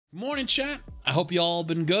Morning, chat. I hope you all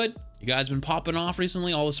been good. You guys been popping off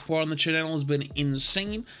recently. All the support on the channel has been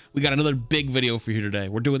insane. We got another big video for you today.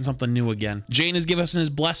 We're doing something new again. Jane has given us his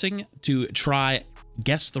blessing to try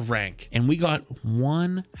guess the rank, and we got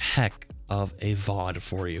one heck of a VOD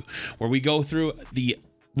for you, where we go through the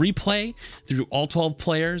replay through all 12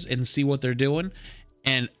 players and see what they're doing.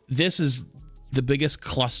 And this is the biggest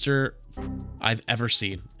cluster I've ever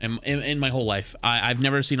seen in my whole life. I've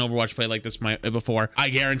never seen Overwatch play like this before. I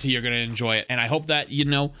guarantee you're gonna enjoy it, and I hope that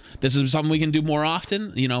this is something we can do more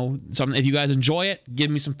often. If you guys enjoy it,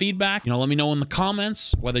 give me some feedback. Let me know in the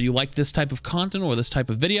comments whether you like this type of content or this type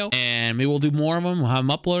of video, and maybe we'll do more of them. We'll have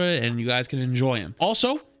them uploaded and you guys can enjoy them.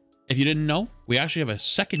 Also, if you didn't know, we actually have a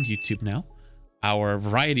second YouTube now, our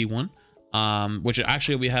variety one, which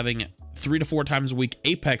actually will be having 3 to 4 times a week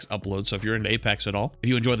Apex uploads. So if you're into Apex at all, if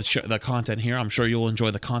you enjoy the content here, I'm sure you'll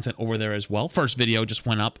enjoy the content over there as well. First video just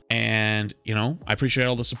went up, and I appreciate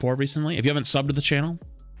all the support recently. If you haven't subbed to the channel,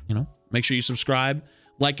 make sure you subscribe,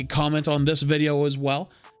 like, and comment on this video as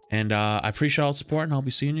well. And I appreciate all the support, and I'll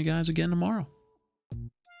be seeing you guys again tomorrow.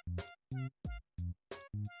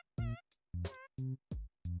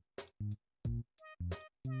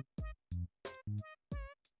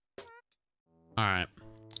 All right.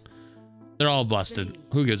 They're all busted.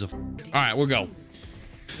 Who gives a f? All right, we'll go.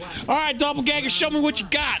 All right, doppelganger, show me what you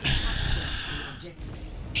got.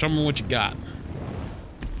 Show me what you got.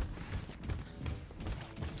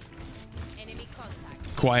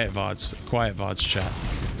 Quiet VODs, chat.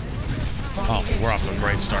 Oh, we're off to a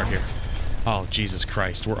great start here. Oh, Jesus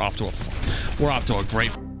Christ, we're off to a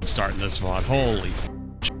great start in this VOD. Holy f,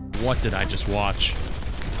 what did I just watch?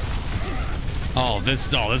 Oh,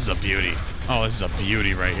 this is a beauty. Oh, this is a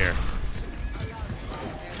beauty right here.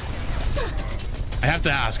 I have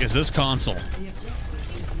to ask, is this console?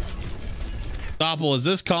 Doppel, is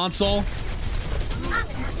this console?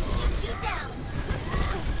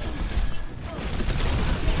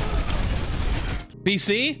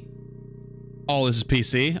 PC? Oh, this is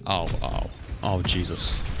PC? Oh,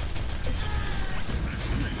 Jesus.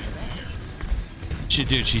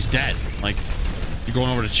 Dude, she's dead. Like, you're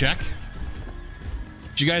going over to check?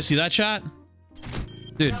 Did you guys see that, chat?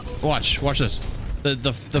 Dude, watch this.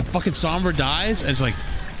 The fucking Sombra dies, and it's like,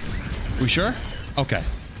 we sure? Okay.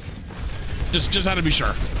 Just had to be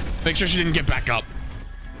sure. Make sure she didn't get back up.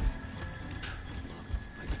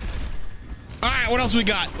 All right, what else we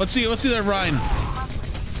got? Let's see that Ryan.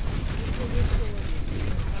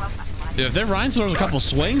 Dude, if that Ryan throws a couple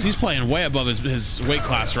swings, he's playing way above his weight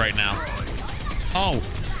class right now. Oh,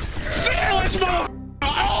 fearless mother!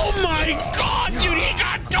 Oh my God, dude, he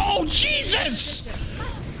got, oh Jesus!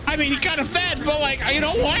 I mean, he kind of fed, but like, you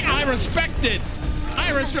know what? I respect it.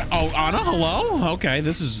 Oh, Anna, hello? Okay,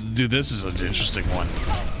 this is an interesting one.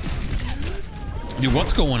 Dude,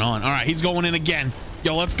 what's going on? All right, he's going in again.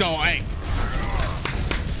 Yo, let's go. Hey.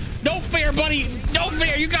 No fear, buddy. No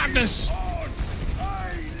fear. You got this.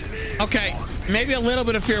 Okay, maybe a little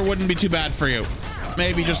bit of fear wouldn't be too bad for you.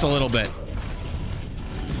 Maybe just a little bit.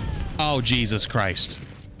 Oh, Jesus Christ.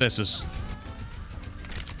 This is...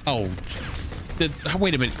 Oh...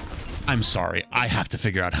 Wait a minute. I'm sorry. I have to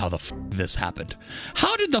figure out how the f this happened.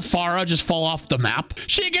 How did the Pharah just fall off the map?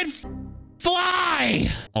 She can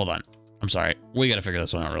fly! Hold on. I'm sorry. We gotta figure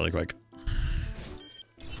this one out really quick.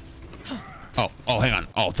 Oh, hang on.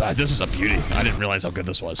 Oh, this is a beauty. I didn't realize how good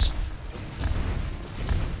this was.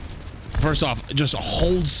 First off, just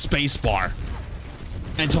hold spacebar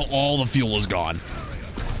until all the fuel is gone.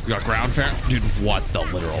 We got ground fair. Dude, what the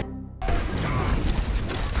literal...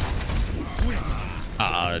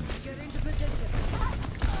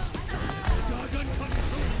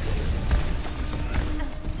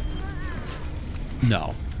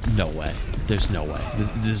 No way. There's no way.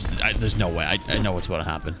 There's no way. I know what's going to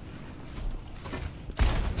happen.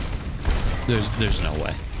 There's no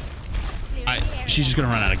way. She's just gonna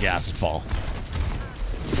run out of gas and fall.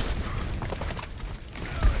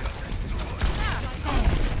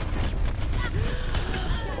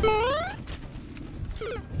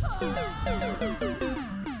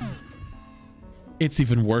 It's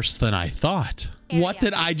even worse than I thought. What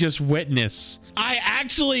did I just witness?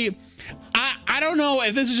 I don't know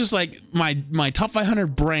if this is just like my top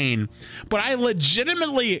 500 brain, but I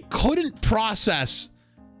legitimately couldn't process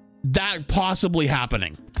that possibly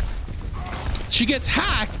happening. She gets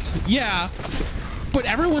hacked, yeah, but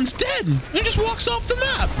everyone's dead and just walks off the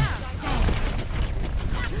map.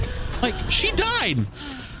 Like, she died.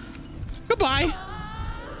 Goodbye.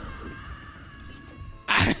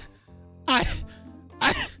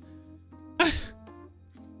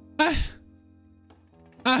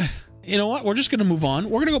 You know what? We're just gonna move on.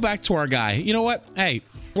 We're gonna go back to our guy. You know what? Hey,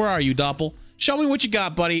 where are you, Doppel? Show me what you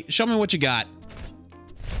got, buddy. Show me what you got.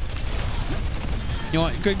 You know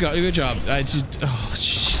what? Good job. Oh,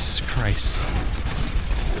 Jesus Christ.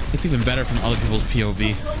 It's even better from other people's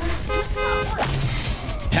POV.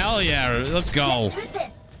 Hell yeah, let's go.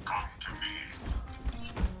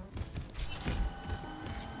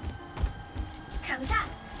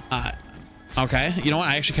 Okay, you know what?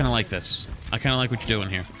 I actually kind of like this. I kind of like what you're doing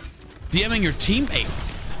here. DMing your teammate.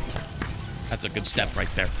 That's a good step right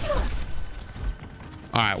there.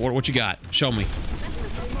 All right, what you got? Show me.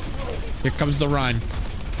 Here comes the Rhine.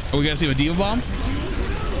 Are we gonna see a Diva Bomb?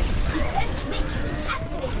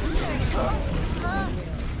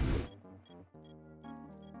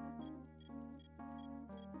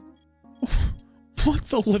 What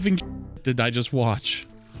the living did I just watch?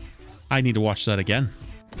 I need to watch that again.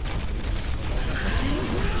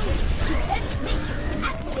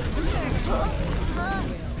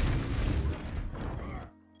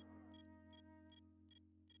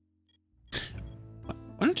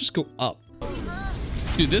 Why don't I just go up?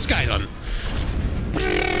 Dude, this guy's on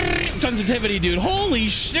sensitivity, dude. Holy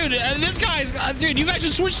shit, this guy's, dude, you guys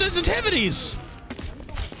should switch sensitivities.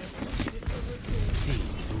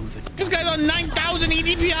 This guy's on 9,000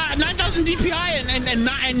 EDPI, 9,000 DPI and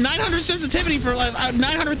 900 sensitivity for like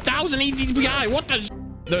 900,000 EDPI. What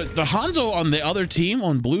the Hanzo on the other team,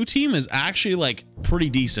 on blue team, is actually like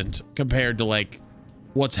pretty decent compared to like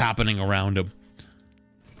what's happening around him.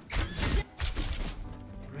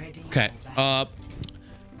 Okay,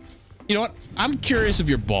 you know what? I'm curious of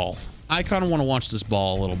your ball. I kind of want to watch this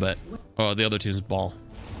ball a little bit. Oh, the other team's ball.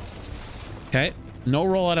 Okay, no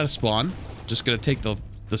rollout out of spawn. Just gonna take the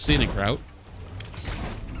scenic route.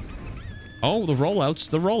 Oh, the rollouts,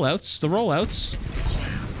 the rollouts, the rollouts.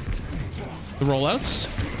 The rollouts.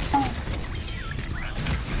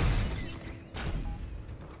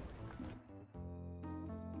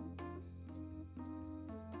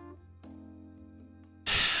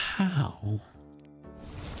 How?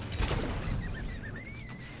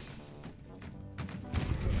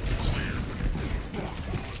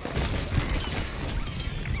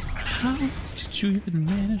 How did you even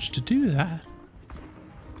manage to do that?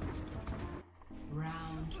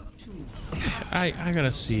 Round 2. I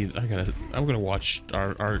gotta see. I'm gonna watch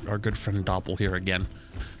our good friend Doppel here again.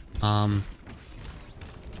 Not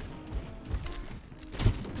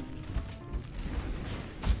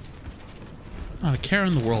a care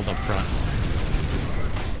in the world up front.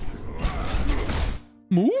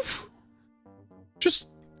 Move? Just...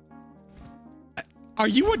 Are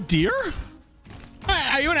you a deer?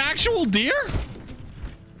 Are you an actual deer?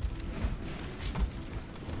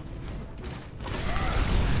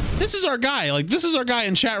 This is our guy. Like, this is our guy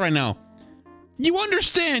in chat right now. You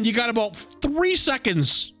understand you got about 3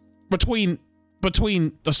 seconds between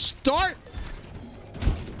the start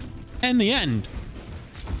and the end.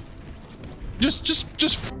 Just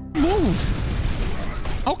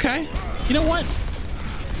move. Okay. You know what?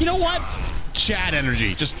 You know what? Chat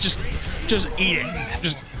energy. Just eat it.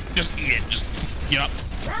 Just eat it. Just, yep.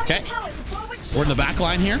 Okay. We're in the back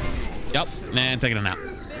line here. Yep. And taking a nap.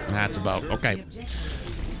 That's about okay.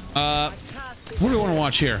 What do we want to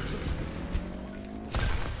watch here?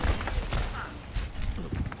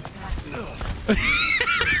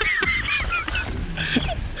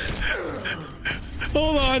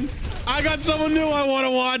 Hold on. I got someone new I want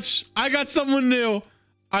to watch. I got someone new.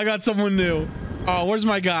 Oh, where's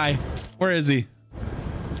my guy? Where is he?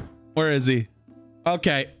 Where is he?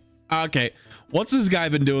 Okay. Okay. What's this guy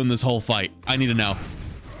been doing this whole fight? I need to know.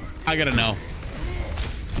 I gotta know.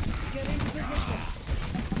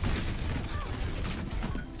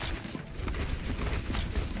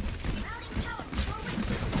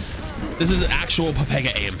 This is actual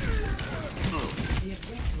Papega aim.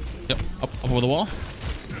 Yep. Up over the wall.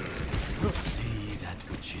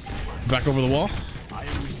 Back over the wall.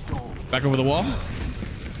 Back over the wall.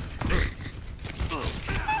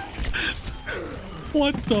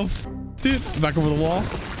 What the f, dude? Back over the wall.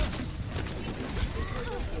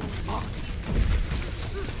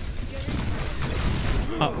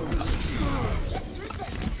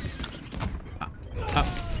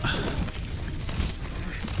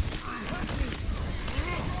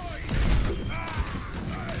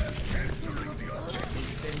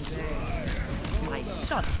 My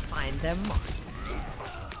shots find their mark.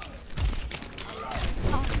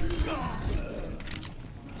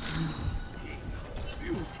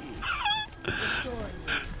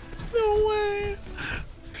 There's no way.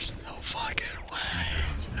 There's no fucking way.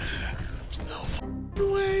 There's no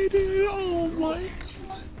fucking way, dude. Oh my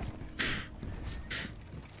god.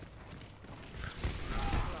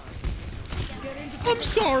 I'm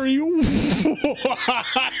sorry. What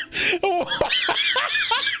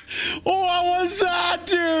was that,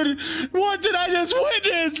 dude? What did I just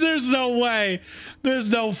witness? There's no way. There's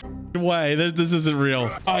no way. This isn't real.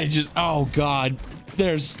 Oh God.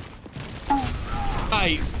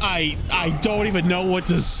 I don't even know what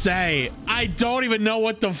to say. I don't even know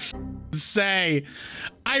what to say.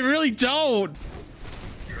 I really don't.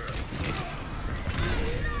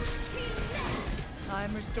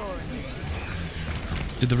 I'm restoring.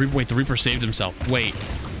 Did the Reaper saved himself? Wait,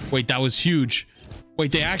 that was huge.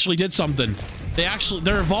 Wait, they actually did something.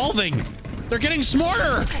 They're evolving. They're getting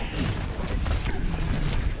smarter.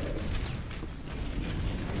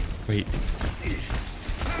 Wait.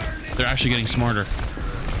 They're actually getting smarter.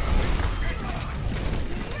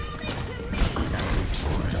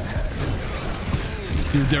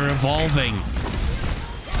 Dude, they're evolving.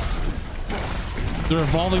 They're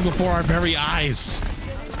evolving before our very eyes.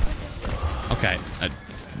 Okay,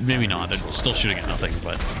 maybe not. They're still shooting at nothing,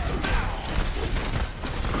 but...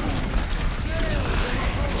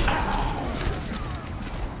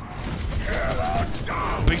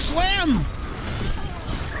 Big slam!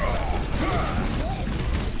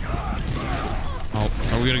 Oh,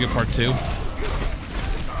 are we gonna get part 2?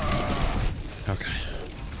 Okay.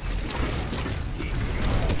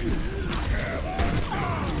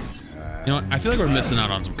 You know what? I feel like we're missing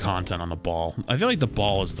out on some content on the ball. I feel like the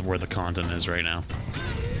ball is where the content is right now.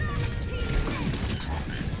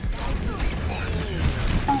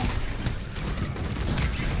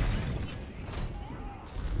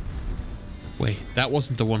 Wait, that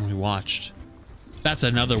wasn't the one we watched. That's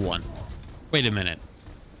another one. Wait a minute.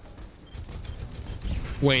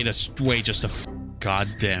 Wait just a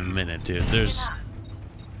goddamn minute, dude.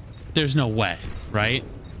 There's no way, right?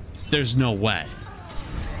 There's no way.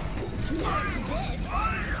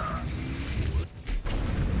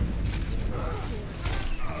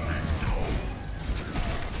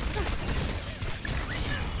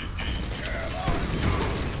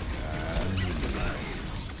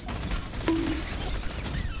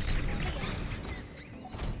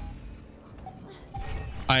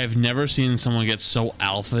 I have never seen someone get so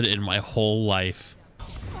alphaed in my whole life.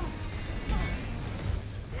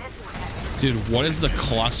 Dude, what is the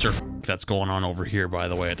cluster that's going on over here, by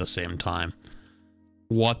the way, at the same time?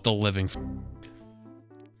 What the living...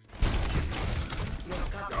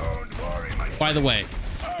 By the way,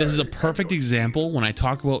 this is a perfect example when I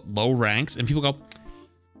talk about low ranks and people go,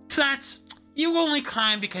 Flats, you only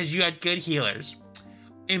climb because you had good healers.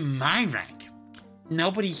 In my rank,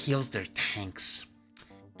 nobody heals their tanks.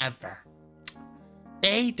 Ever.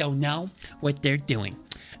 They don't know what they're doing.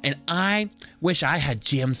 And I wish I had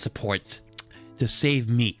GM supports to save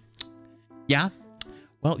me. Yeah?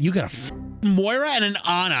 Well, you got a Moira and an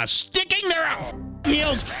Ana sticking their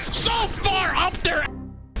heels so far up their...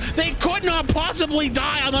 They could not possibly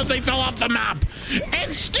die unless they fell off the map.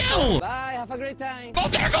 And still... Bye, have a great time. Oh,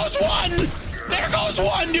 there goes one! There goes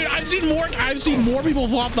one, dude! I've seen more people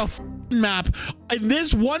fall off the map in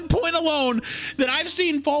this one point alone that I've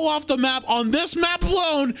seen fall off the map on this map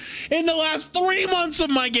alone in the last 3 months of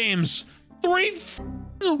my games. 3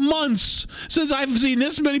 months since I've seen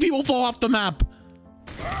this many people fall off the map.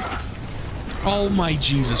 Oh my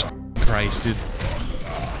Jesus Christ, dude.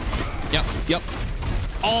 Yep.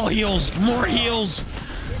 All heals, more heals.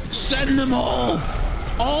 Send them all.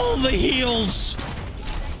 All the heals.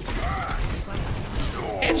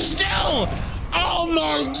 It's still... Oh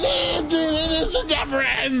my God, dude, it never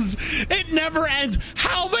ends. It never ends.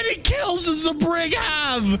 How many kills does the Brig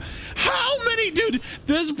have? How many, dude?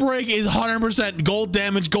 This Brig is 100% gold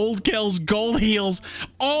damage, gold kills, gold heals,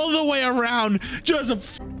 all the way around,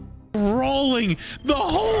 just rolling the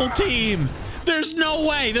whole team. There's no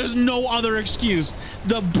way. There's no other excuse.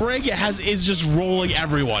 The Brig is just rolling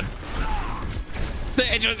everyone.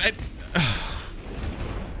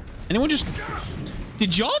 Anyone just...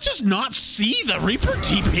 Did y'all just not see the Reaper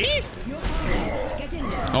TP?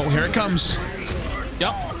 Oh, here it comes.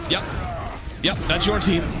 Yep, that's your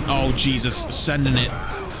team. Oh, Jesus, sending it.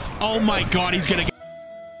 Oh my God, he's gonna get...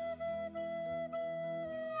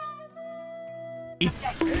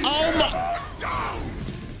 Oh my...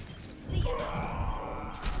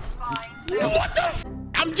 What the f...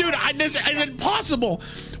 dude, this is impossible.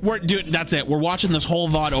 Dude, that's it. We're watching this whole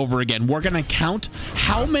VOD over again. We're gonna count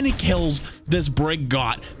how many kills this Brig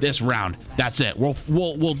got this round. That's it. We'll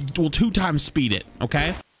 2 times speed it,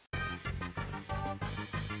 okay?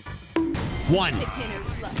 1.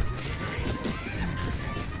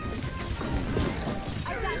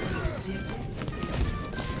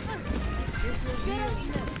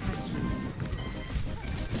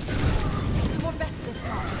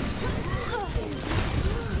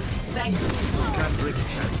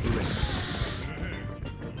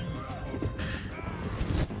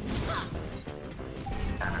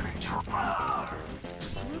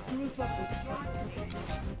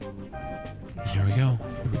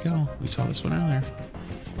 saw this one earlier.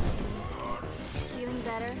 Feeling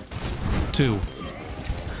better? 2.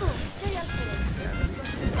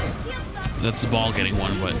 That's the ball getting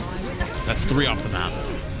 1, but that's 3 off the map.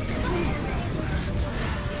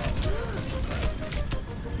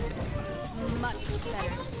 Much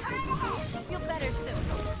better. Feel better soon.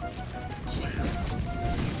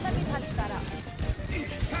 Let me touch that up.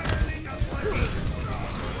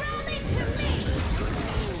 Roll it to me.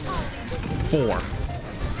 4.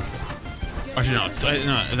 Actually,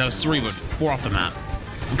 no, that was 3, but 4 off the map.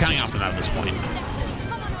 I'm counting off the map at this point.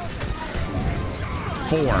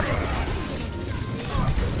 4.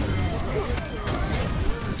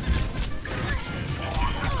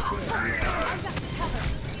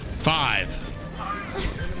 5.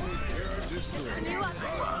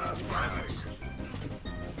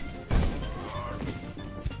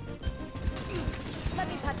 Let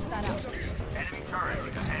me patch that up.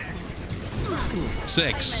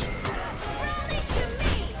 6.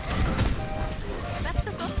 That's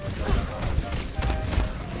the sort.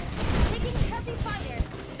 Taking heavy fire.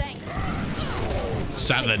 Thanks.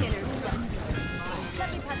 7. Let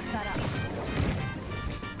me patch that up.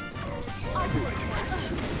 I'll do it.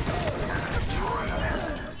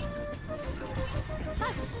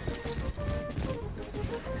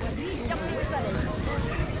 Jumping setting.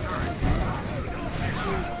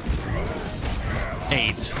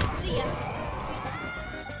 8. See ya.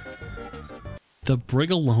 The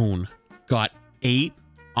Brig alone got 8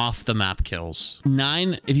 off the map kills.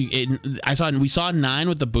 9. If you, we saw 9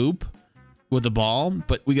 with the boop, with the ball,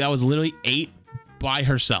 but that was literally 8 by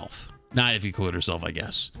herself. 9 if you include herself, I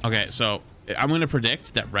guess. Okay, so I'm gonna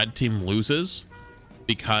predict that red team loses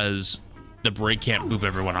because the Brig can't boop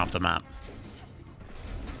everyone off the map.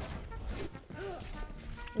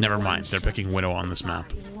 Never mind, they're picking Widow on this map.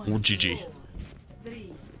 GG.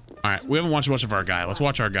 All right, we haven't watched much of our guy. Let's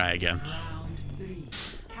watch our guy again. Round 3.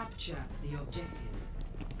 Capture the objective.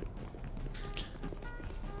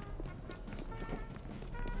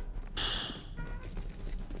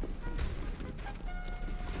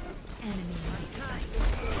 Enemy in sight.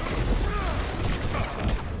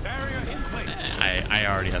 I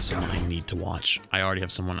already have someone I need to watch. I already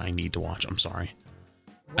have someone I need to watch. I'm sorry.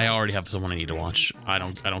 I already have someone I need to watch. I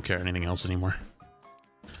don't care anything else anymore.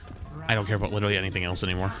 I don't care about literally anything else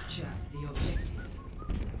anymore. Capture the objective.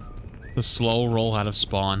 The slow roll out of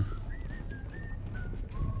spawn.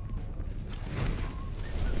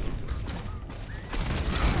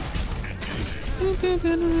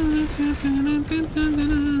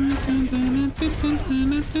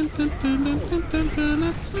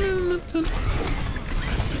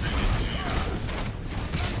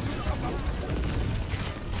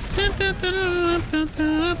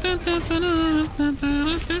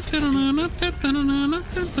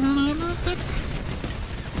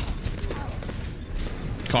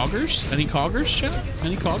 Coggers? Any coggers, chat?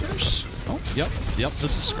 Any coggers? Oh, yep.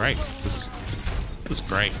 This is great. This is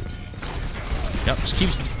great. Yep.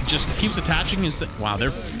 Just keeps attaching. Wow?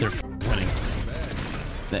 They're winning.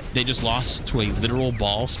 They just lost to a literal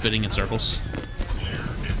ball spinning in circles.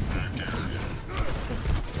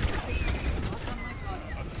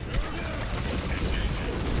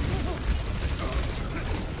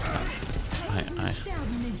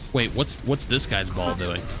 Wait, what's this guy's ball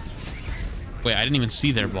doing? Wait, I didn't even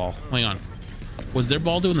see their ball. Hang on. Was their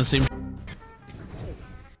ball doing the same?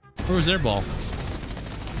 Where was their ball?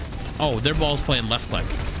 Oh, their ball's playing left click.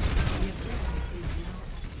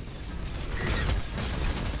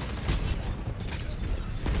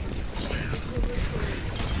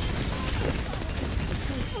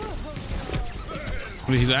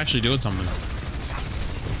 I mean, he's actually doing something.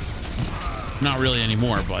 Not really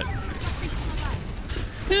anymore, but...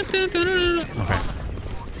 Okay.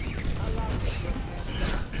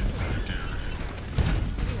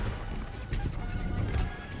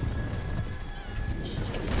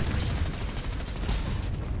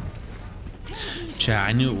 Chat,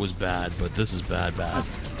 I knew it was bad, but this is bad.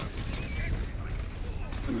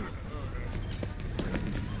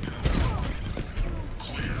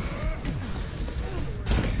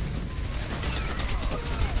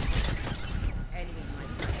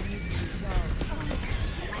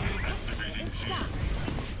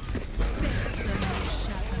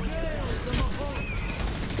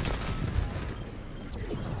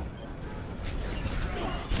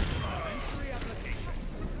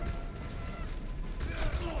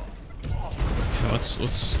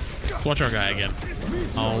 Let's watch our guy again.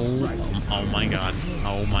 Oh my god.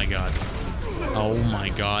 Oh my god. Oh my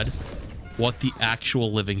god. What the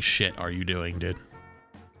actual living shit are you doing, dude?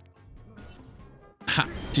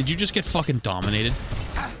 Did you just get fucking dominated?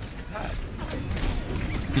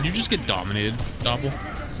 Did you just get dominated, Doppel?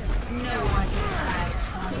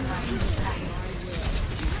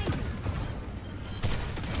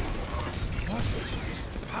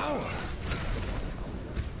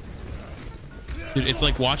 Dude, it's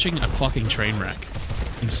like watching a fucking train wreck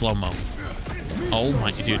in slow-mo. Oh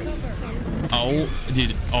my, dude. Oh,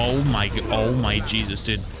 dude. Oh my Jesus,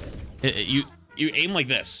 dude. You aim like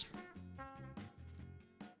this.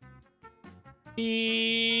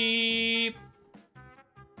 Beep.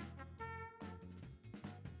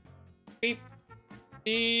 Beep.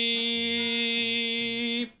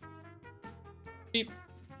 Beep. Beep.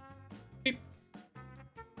 Beep. Beep.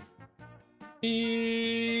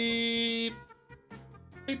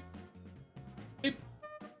 Beep. Beep.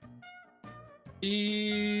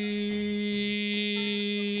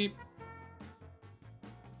 Beep.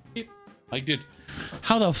 Beep. Like, dude,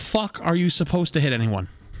 how the fuck are you supposed to hit anyone?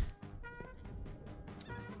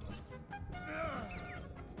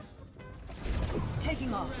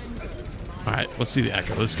 Taking off. All right, let's see the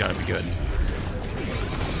echo. This has got to be good.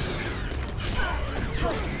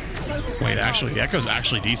 Wait, actually, the echo's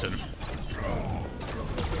actually decent.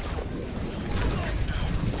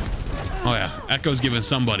 Oh yeah, echo's giving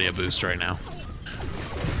somebody a boost right now.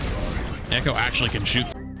 Echo actually can shoot.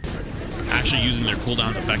 Actually using their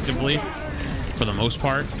cooldowns effectively, for the most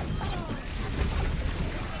part.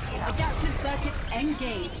 Adaptive circuits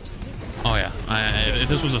engaged. Oh yeah, if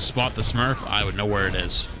this was a spot the Smurf, I would know where it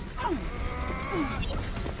is.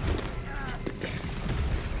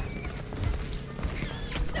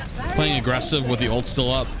 Playing aggressive with the ult still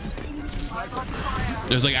up.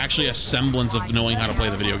 There's like actually a semblance of knowing how to play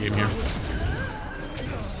the video game here.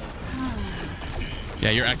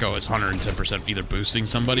 Yeah, your echo is 110% either boosting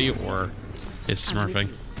somebody or is smurfing.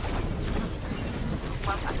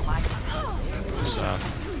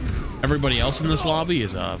 Everybody else in this lobby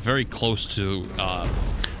is very close to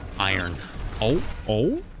iron. Oh!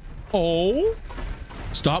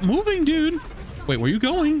 Stop moving, dude. Wait, where you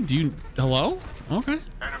going? Do you? Hello? Okay.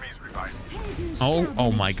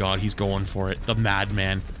 Oh my God, he's going for it. The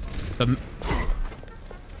madman.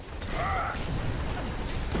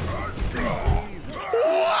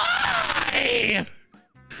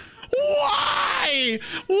 Why?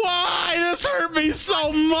 Why? This hurt me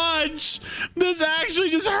so much. This actually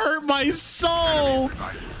just hurt my soul.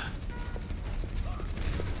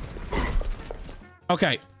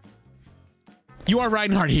 Okay. You are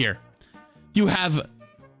Reinhardt here. You have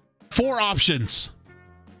 4 options.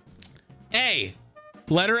 A.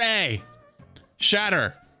 Letter A.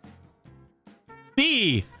 Shatter.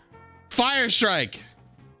 B. Fire Strike.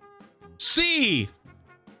 C.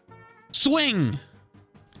 Swing.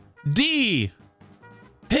 D.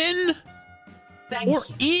 Pin. Or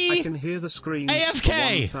E. I can hear the screams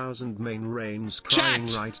AFK. for 1,000 main reigns crying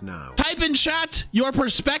Chat. right now. Type in chat your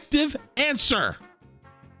perspective answer.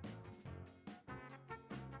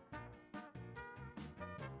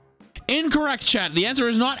 Incorrect, chat. The answer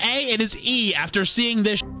is not A, it is E. After seeing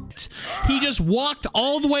this shit, he just walked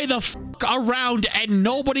all the way the fuck around and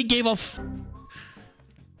nobody gave a f.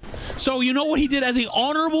 So you know what he did as an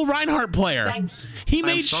honorable Reinhardt player? He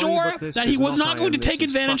made sure that he was not going to take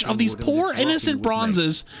advantage of these poor innocent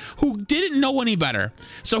bronzes who didn't know any better.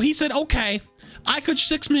 So he said, okay, I could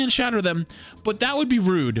 6-man shatter them, but that would be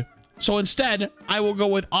rude. So instead, I will go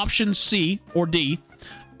with option C or D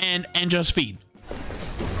and just feed.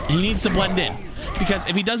 He needs to blend in, because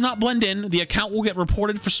if he does not blend in, the account will get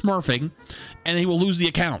reported for smurfing and he will lose the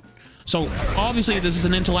account. So obviously this is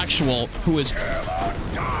an intellectual who is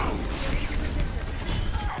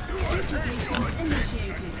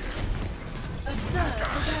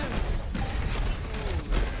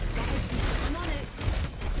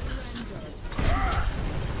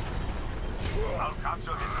I'll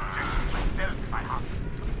capture this objective myself, I have.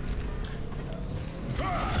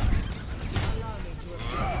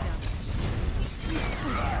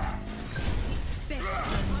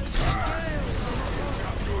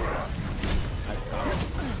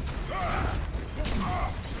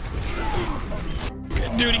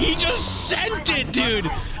 Dude, he just sent it, dude.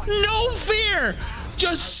 No fear.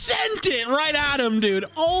 Just sent it right at him, dude.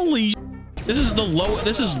 Holy. This is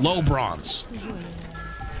low bronze.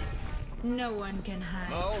 No one can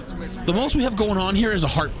hide. The most we have going on here is a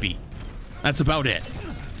heartbeat. That's about it.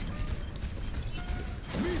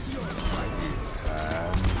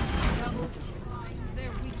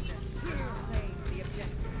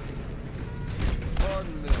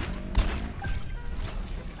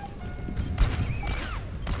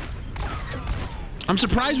 I'm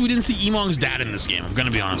surprised we didn't see Emong's dad in this game. I'm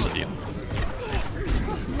gonna be honest with you.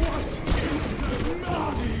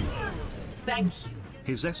 Thank you.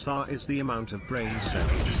 His SR is the amount of brain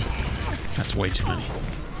cells. That's way too many.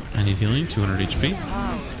 I need healing, 200 HP.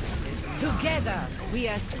 Together, we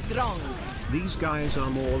are strong. These guys are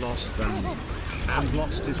more lost than me. And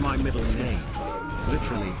lost is my middle name.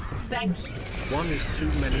 Literally. Thank you. One is too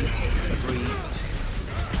many. Agreed.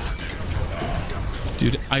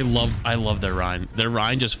 Dude, I love their Ryan. Their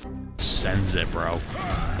Ryan just sends it, bro.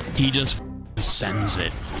 He just sends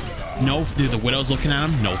it. No, dude, the Widow's looking at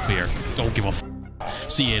him. No fear. Don't give a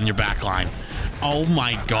see you in your back line. Oh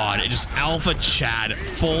my god, it just alpha Chad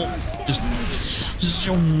full just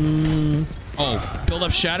zoom. Oh, build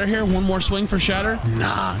up shatter here. One more swing for shatter.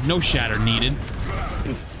 Nah, no shatter needed.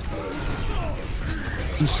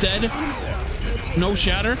 Instead, no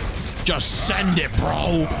shatter. Just send it,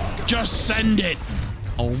 bro. Just send it.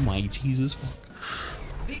 Oh my Jesus fuck.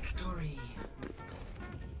 Victory.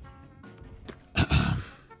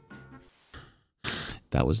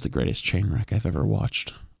 That was the greatest train wreck I've ever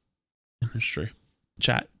watched in history.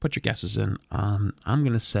 Chat, put your guesses in. I'm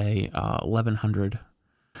gonna say 1100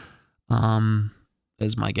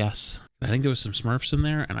 is my guess. I think there was some Smurfs in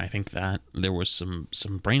there, and I think that there was some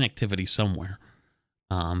brain activity somewhere.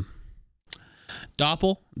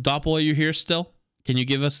 Doppel, are you here still? Can you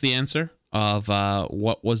give us the answer of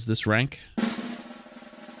what was this rank?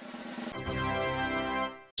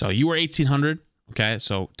 So you were 1800. Okay,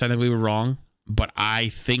 so technically we're wrong, but I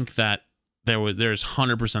think that there's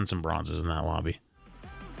 100% some bronzes in that lobby.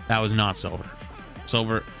 That was not silver.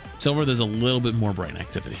 Silver, there's a little bit more brain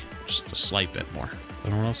activity. Just a slight bit more. I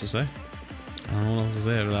don't know what else to say. I don't know what else to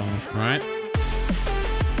say after that one. All right.